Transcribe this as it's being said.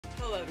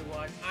Hello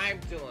everyone, I'm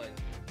Dylan,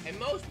 and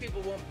most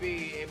people won't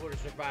be able to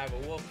survive a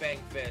wolf fang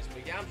fist,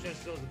 but Yamcha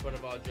still is the butt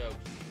of all jokes.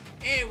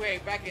 Anyway,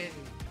 back in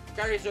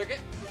Guardian Circuit,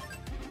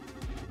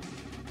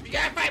 you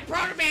gotta fight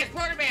Proto-Man!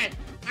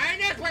 Iron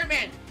Dance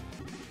Proto-Man!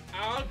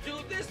 I'll do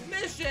this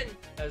mission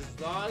as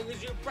long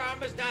as you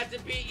promise not to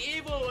be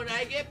evil when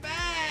I get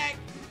back!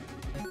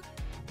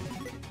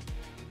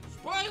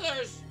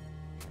 Spoilers!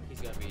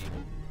 He's gonna be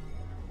evil.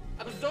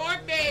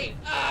 Absorb me!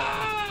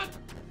 Ah!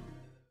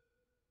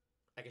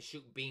 I can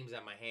shoot beams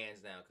at my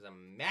hands now because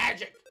I'm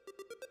magic!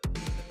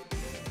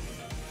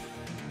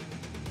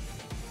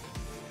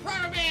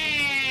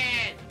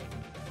 Proto-Man!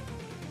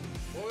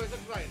 What was it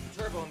like?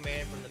 Turbo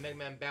Man from the Mega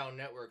Man Battle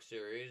Network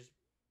series.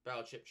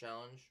 Battle Chip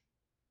Challenge.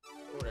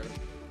 Or whatever.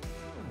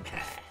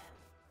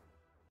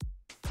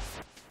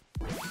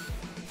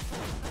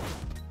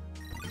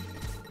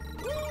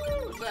 Woo!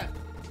 What's that?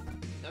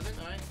 Nothing?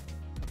 Alright.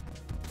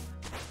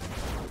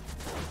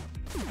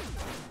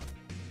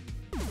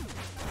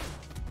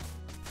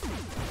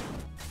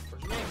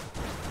 Where's your name?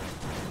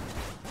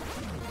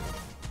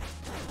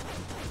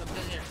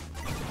 Something's in here.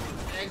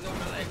 Eggs on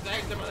my legs,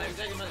 eggs on my legs,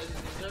 eggs on my legs.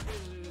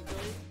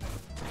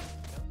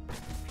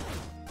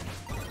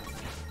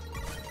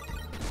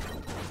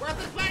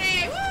 Worthless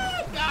money!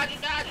 Woo! Dodge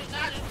it, dodge it,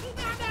 dodge it.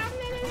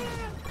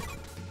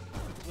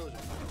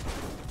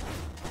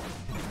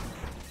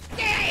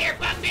 Get out of here,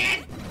 Bug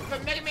Man!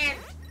 From Mega Man.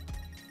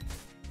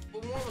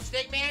 More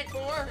Mistake Man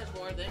 4? That's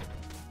 4, I think.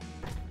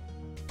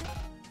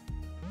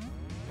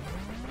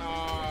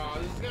 Oh,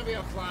 this is gonna be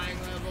a flying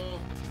level.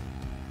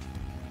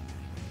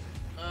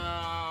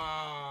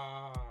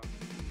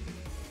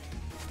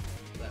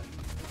 Left.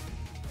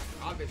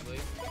 Obviously.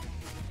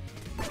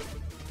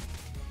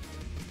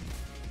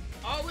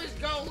 Always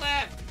go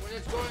left when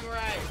it's going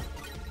right.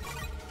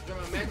 Is there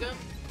momentum?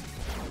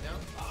 No?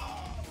 Oh.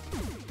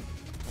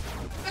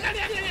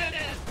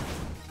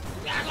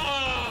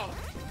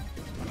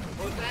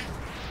 What was that?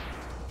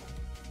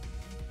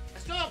 I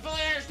still don't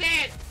fully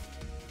understand!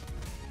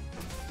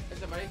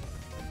 There's somebody.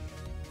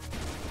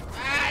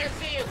 Ah, I didn't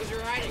see you because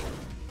you're hiding.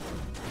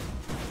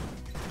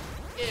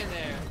 Get in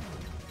there.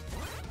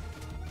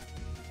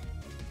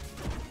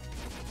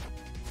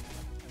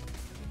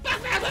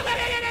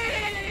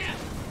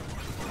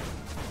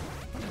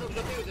 What's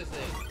up with this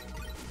thing?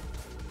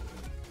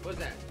 What's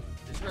that?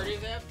 Just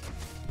hurting them?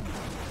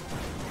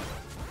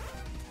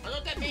 I don't know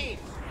what that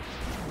means.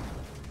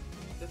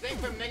 The thing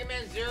from Mega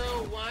Man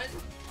 0-1?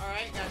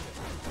 Alright, gotcha.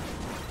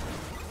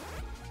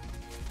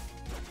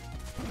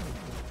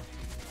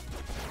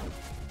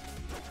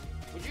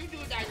 Would you do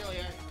a dino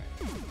yet?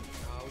 No.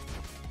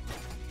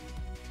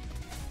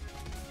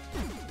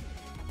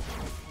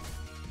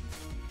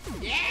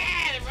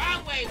 Yeah, the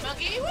wrong way,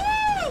 monkey! Woo!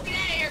 Get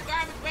out of here,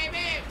 garbage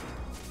baby!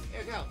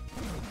 Here we go.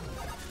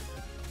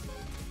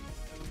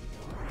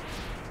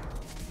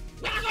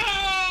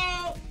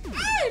 Oh! Oh,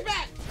 he's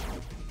back!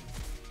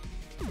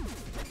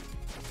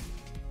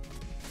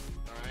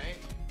 Alright.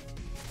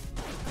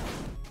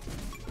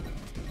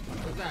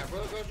 What's that?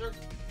 Roller coaster?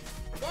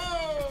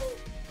 Whoa!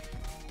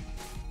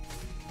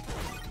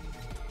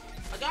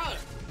 $1!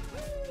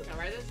 Can I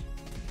ride this?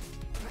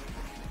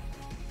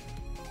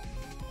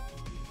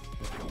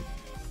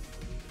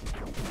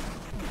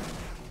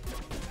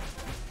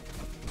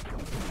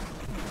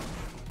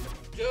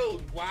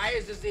 Dude, why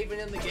is this even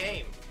in the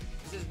game?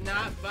 This is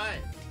not fun.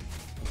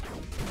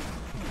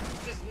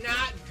 This is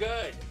not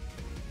good.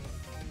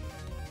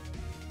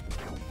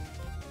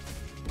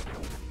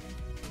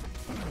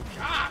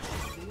 Gosh,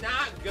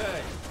 not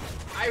good.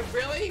 I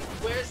really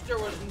wish there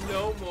was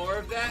no more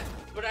of that,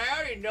 but I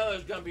already know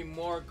there's gonna be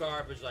more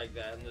garbage like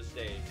that in this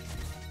stage.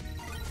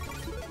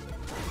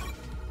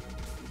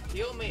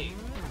 Heal me.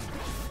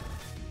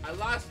 I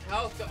lost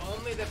health to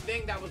only the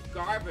thing that was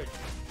garbage.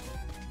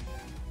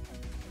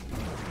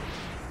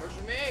 Where's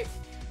your mate?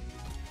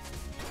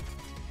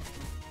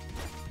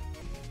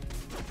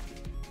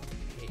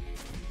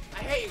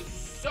 I hate you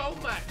so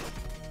much.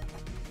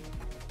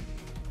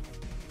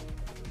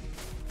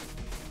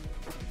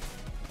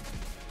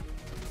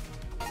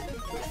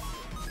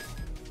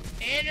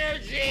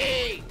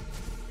 Energy!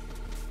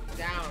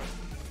 Down.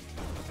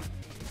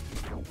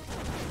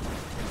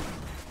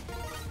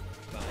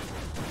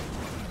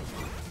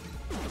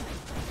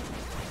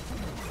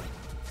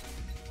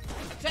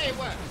 I'll tell you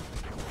what.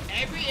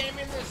 Every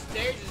enemy in this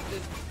stage is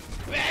just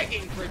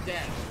begging for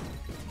death.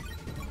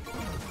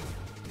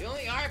 The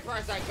only hard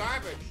part's that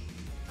garbage.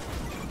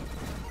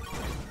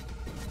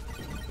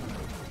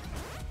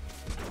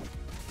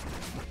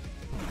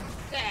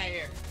 Get out of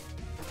here.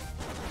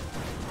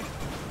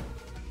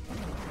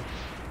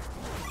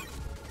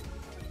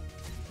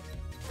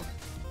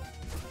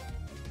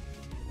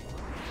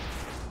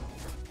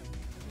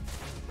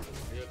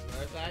 Are you up the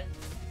other side?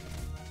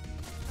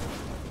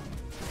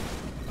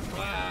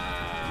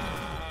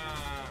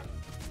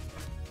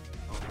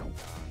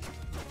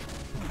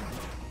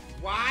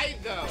 Why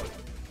though?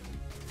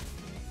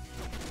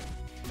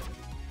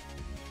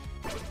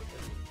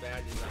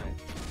 Bad design.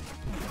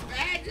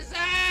 Bad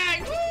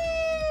design!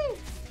 Woo!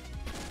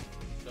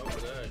 So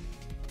good.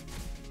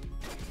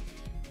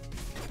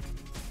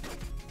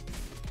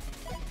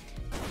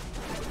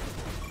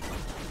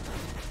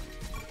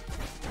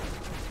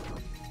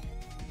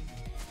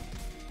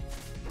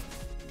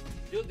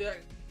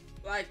 Dude,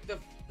 like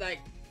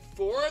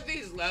 4 of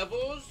these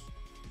levels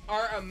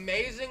are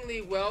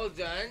amazingly well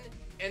done,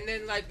 and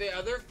then like the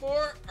other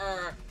 4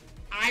 are,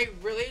 I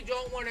really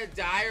don't want to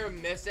die or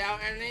miss out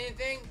on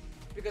anything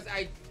because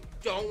I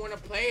don't want to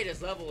play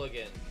this level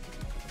again.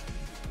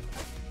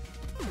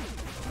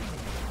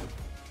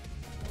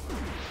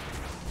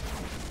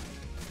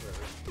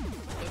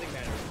 Nothing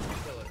matters.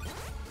 Kill it.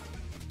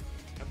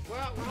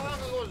 Well, how long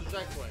ago was the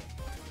checkpoint?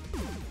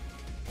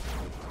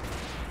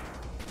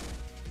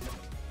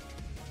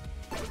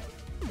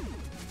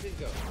 Please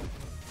go.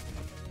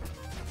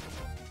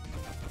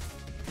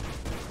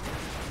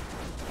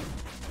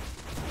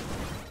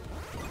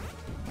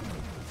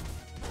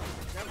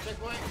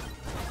 Checkpoint?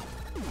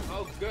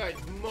 Oh, good.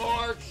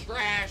 More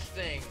trash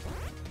things.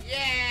 Yeah,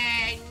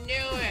 I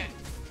knew it.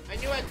 I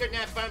knew I couldn't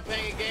have fun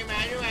playing a game.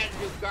 I knew I had to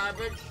do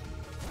garbage.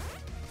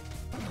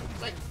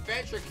 It's like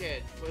Venture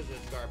Kid. What is this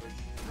garbage?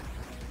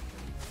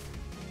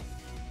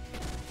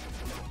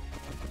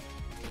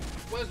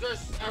 Was there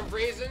a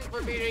reason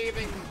for me to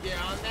even get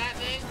on that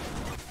thing?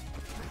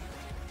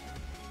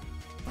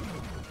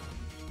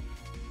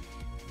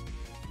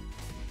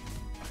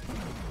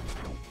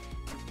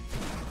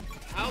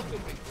 Health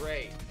would be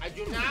great. I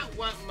do not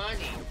want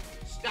money.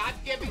 Stop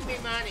giving me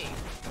money.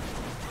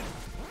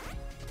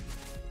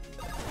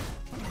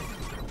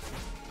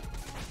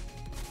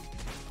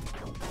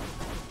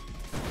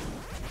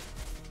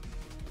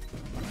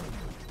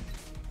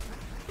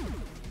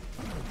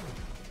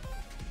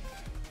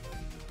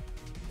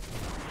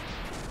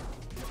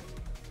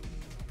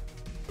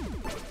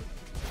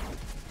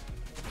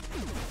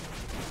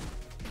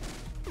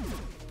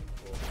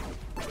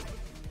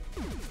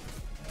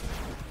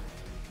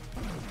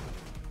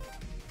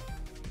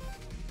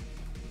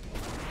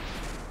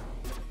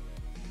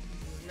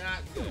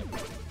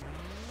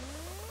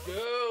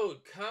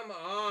 Dude, come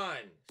on.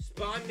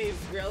 Spawn me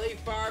really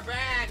far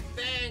back.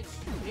 Thanks.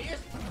 Can you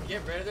just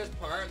get rid of this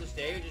part of the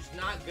stage? It's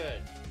not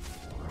good.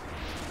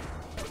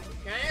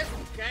 Can I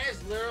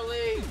just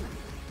literally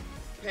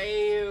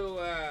pay you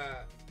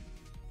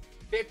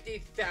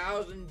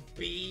 50,000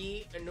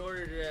 B in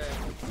order to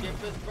skip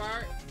this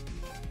part?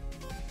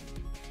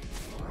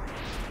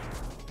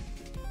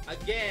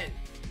 Again.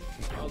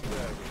 Oh,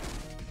 good.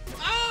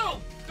 Oh,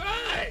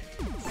 good!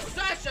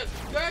 Such a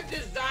good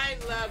design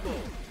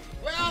level.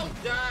 Well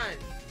done.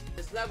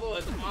 This level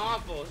is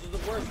awful. This is the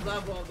worst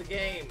level of the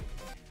game.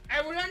 I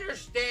would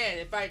understand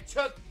if I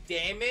took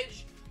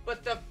damage,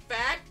 but the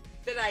fact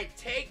that I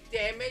take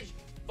damage,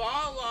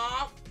 fall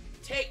off,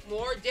 take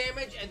more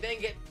damage, and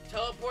then get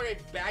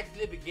teleported back to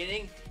the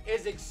beginning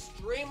is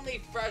extremely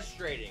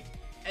frustrating.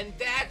 And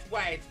that's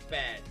why it's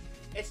bad.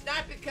 It's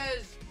not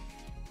because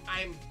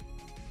I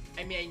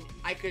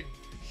could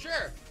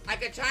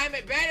time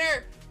it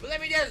better, but let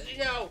me just,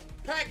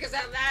 practice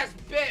that last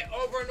bit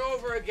over and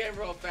over again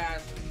real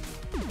fast.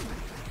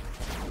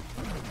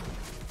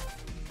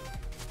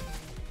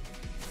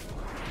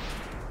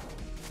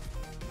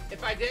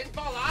 If I didn't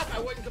fall off, I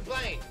wouldn't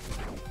complain.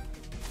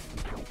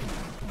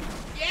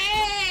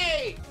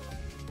 Yay!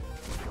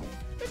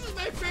 This is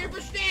my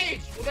favorite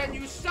stage! Well, then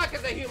you suck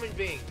as a human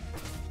being.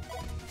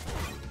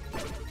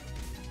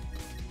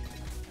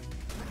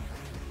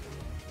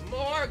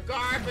 More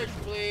garbage,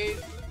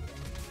 please.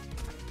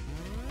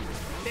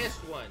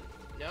 Missed one.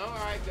 No?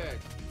 Alright, good.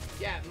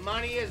 Yeah,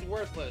 money is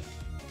worthless.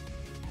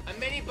 A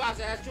mini boss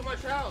that has too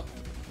much health.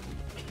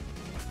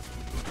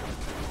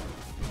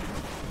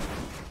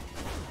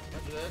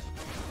 After this.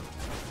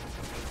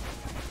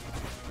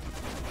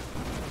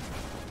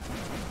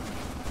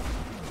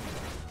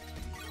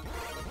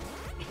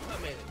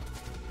 Amazing.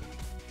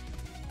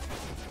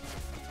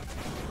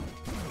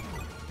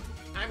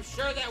 I'm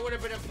sure that would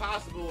have been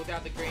impossible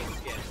without the green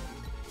skin.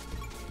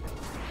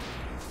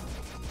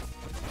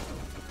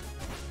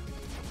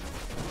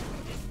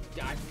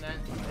 Dodging that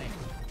thing.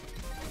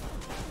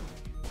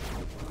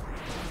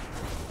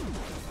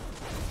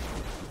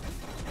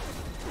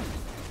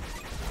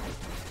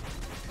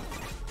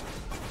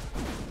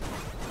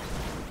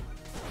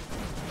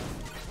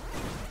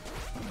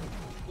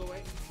 Go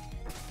away.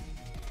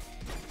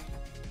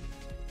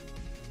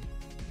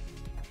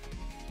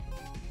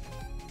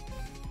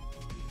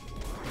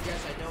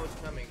 Yes, I know it's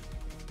coming.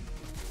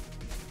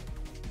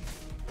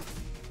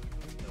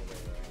 No way,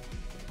 right?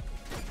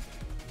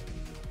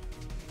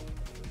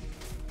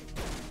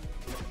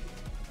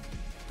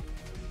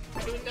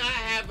 Do not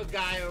have a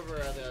guy over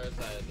on the other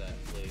side of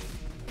that, please.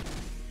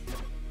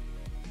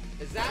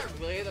 Is that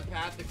really the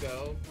path to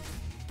go?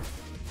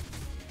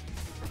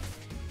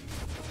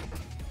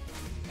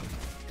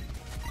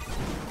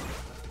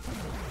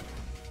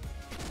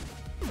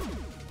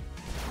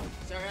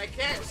 Sorry, I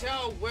can't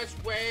tell which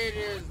way it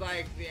is,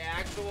 like, the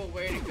actual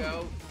way to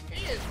go.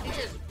 Can you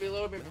just be a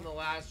little bit from the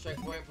last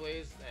checkpoint,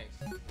 please? Thanks.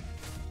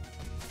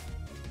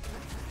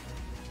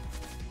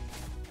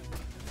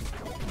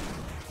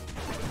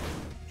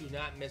 Do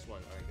not miss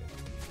one. Alright, good.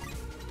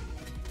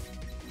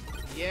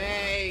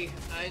 Yay!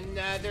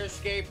 Another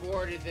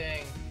skateboarding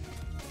thing.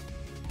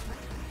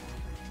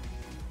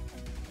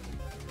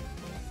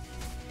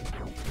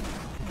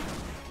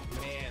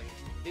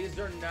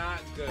 are not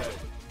good.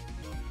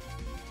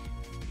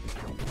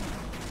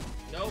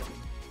 Nope.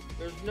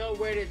 There's no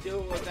way to do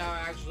it without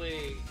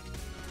actually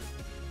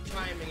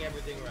timing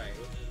everything right,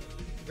 which is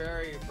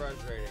very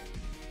frustrating.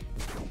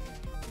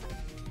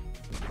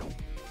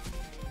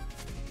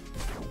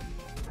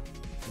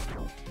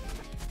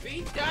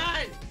 Be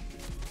done!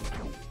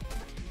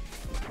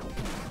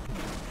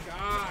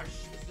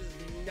 Gosh, this is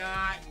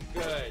not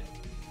good.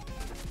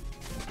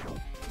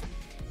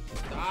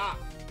 Stop.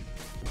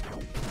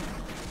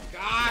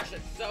 Gosh,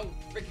 it's so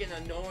freaking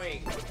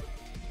annoying.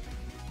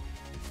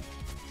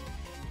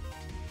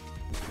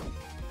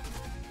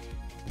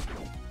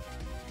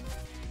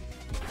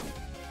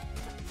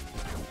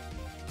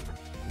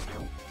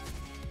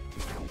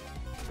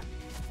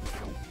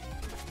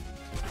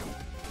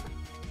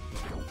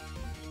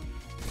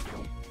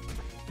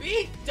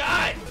 Be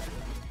done!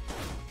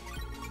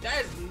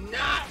 That is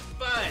not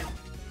fun.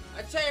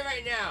 I tell you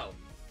right now,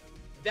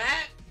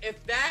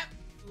 if that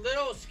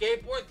little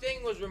skateboard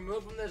thing was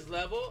removed from this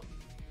level,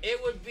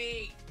 it would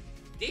be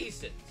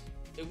decent.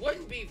 It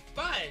wouldn't be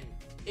fun,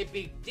 it'd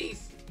be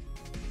decent.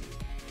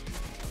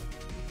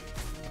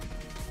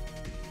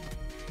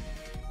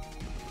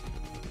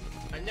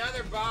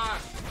 Another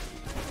boss.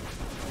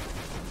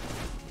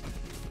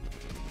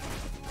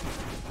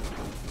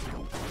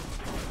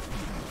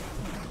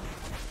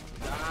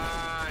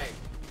 Die.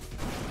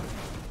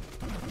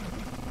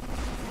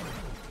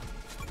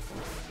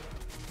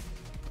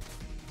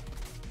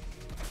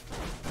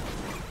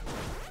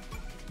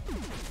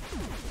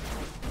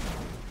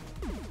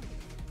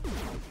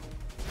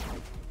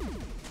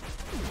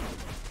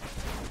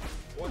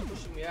 What's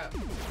pushing me up?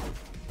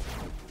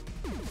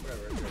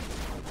 Whatever, it's good.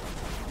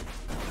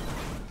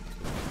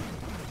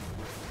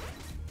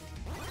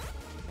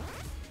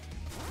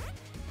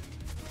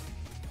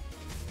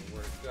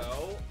 Where'd it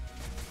go?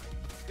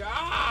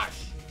 Gosh!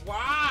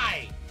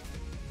 Why?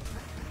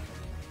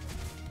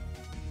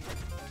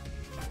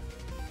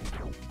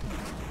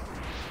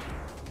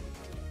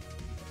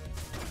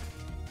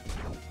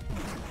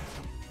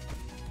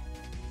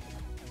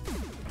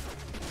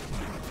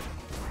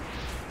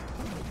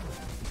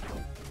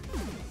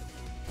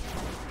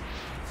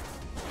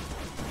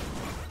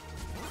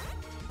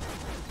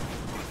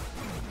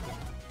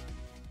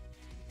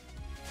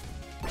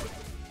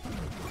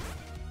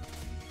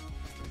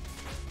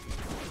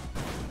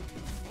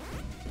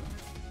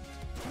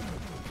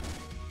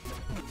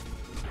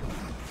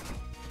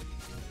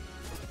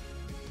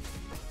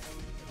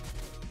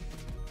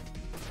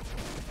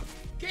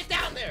 Get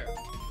down there!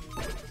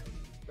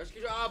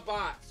 Rescue all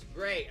bots.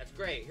 Great, that's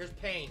great. Here's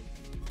pain.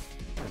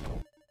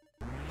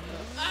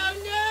 Oh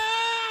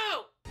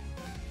no!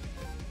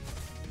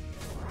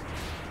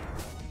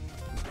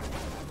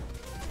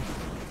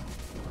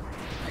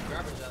 That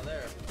garbage down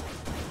there.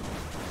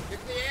 Get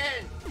to the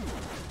end!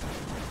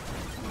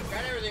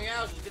 Got everything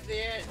else, just get to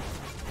the end.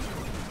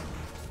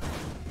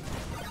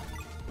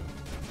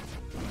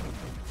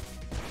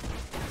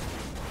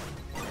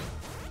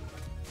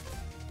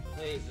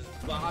 Please, this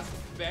boss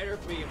better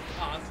be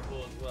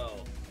impossible as well.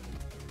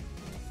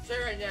 I'll tell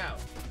you right now,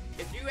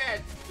 if you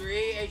had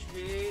 3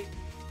 HP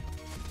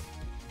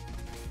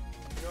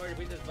in order to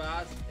beat this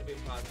boss, it'd be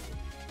impossible.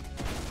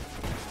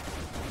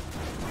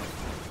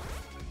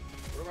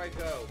 Where do I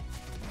go?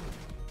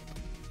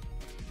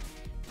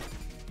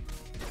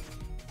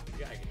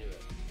 Yeah, I can do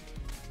it.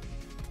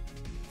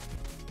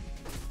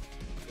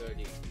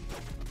 Goody.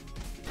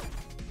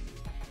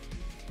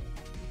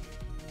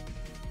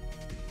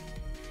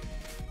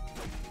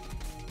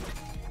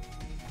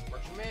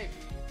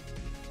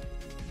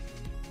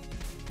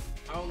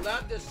 I would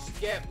love to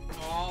skip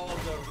all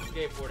of the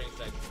skateboarding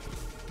sections.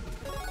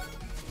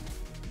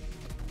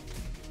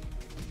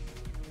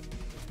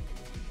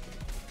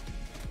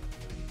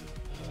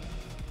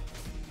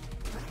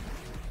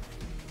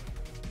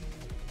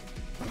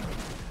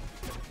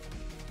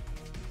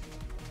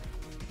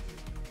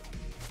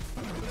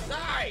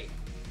 Sorry!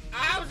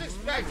 I was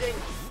expecting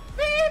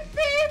beep,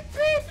 beep,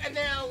 beep, and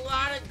then a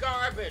lot of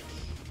garbage.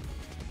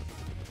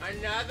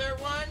 Another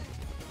one?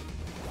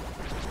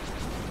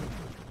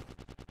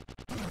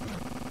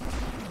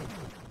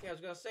 I was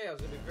gonna say I was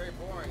gonna be very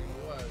boring if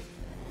it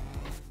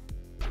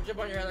was. Jump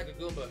on your head like a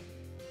Goomba.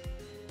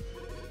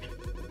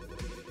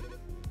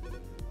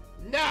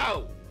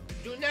 No!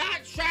 Do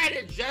not try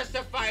to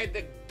justify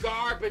the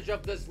garbage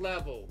of this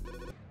level.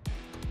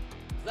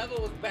 This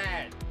level was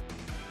bad.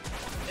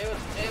 It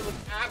was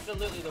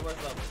absolutely the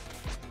worst level.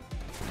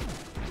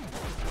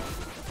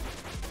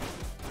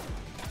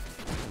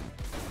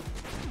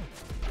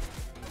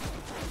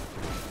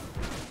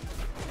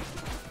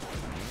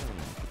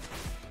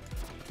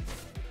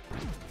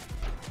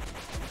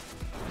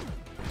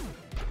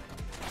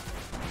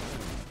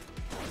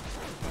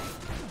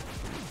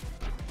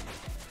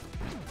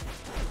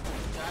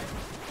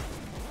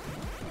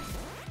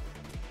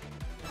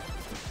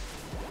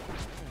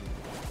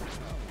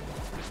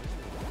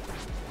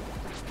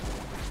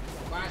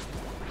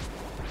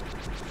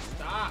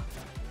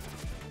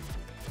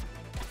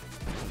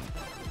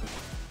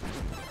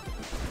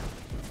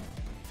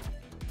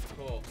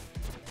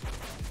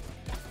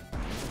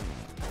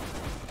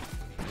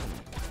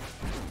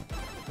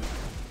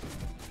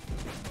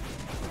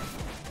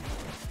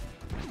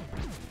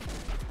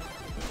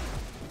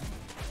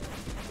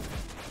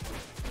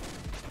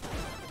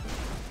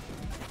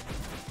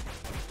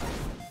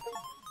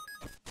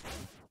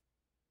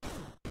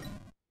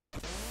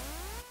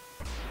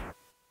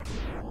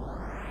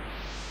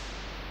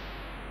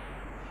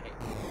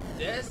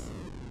 This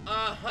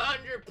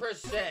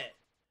 100%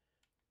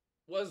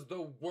 was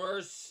the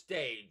worst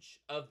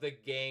stage of the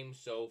game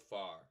so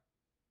far.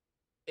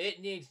 It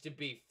needs to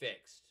be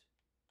fixed.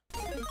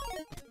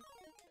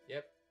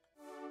 Yep.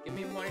 Give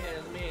me money, that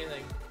doesn't mean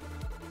anything.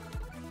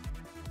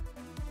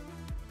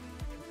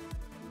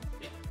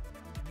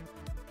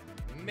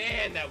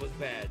 Man, that was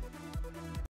bad.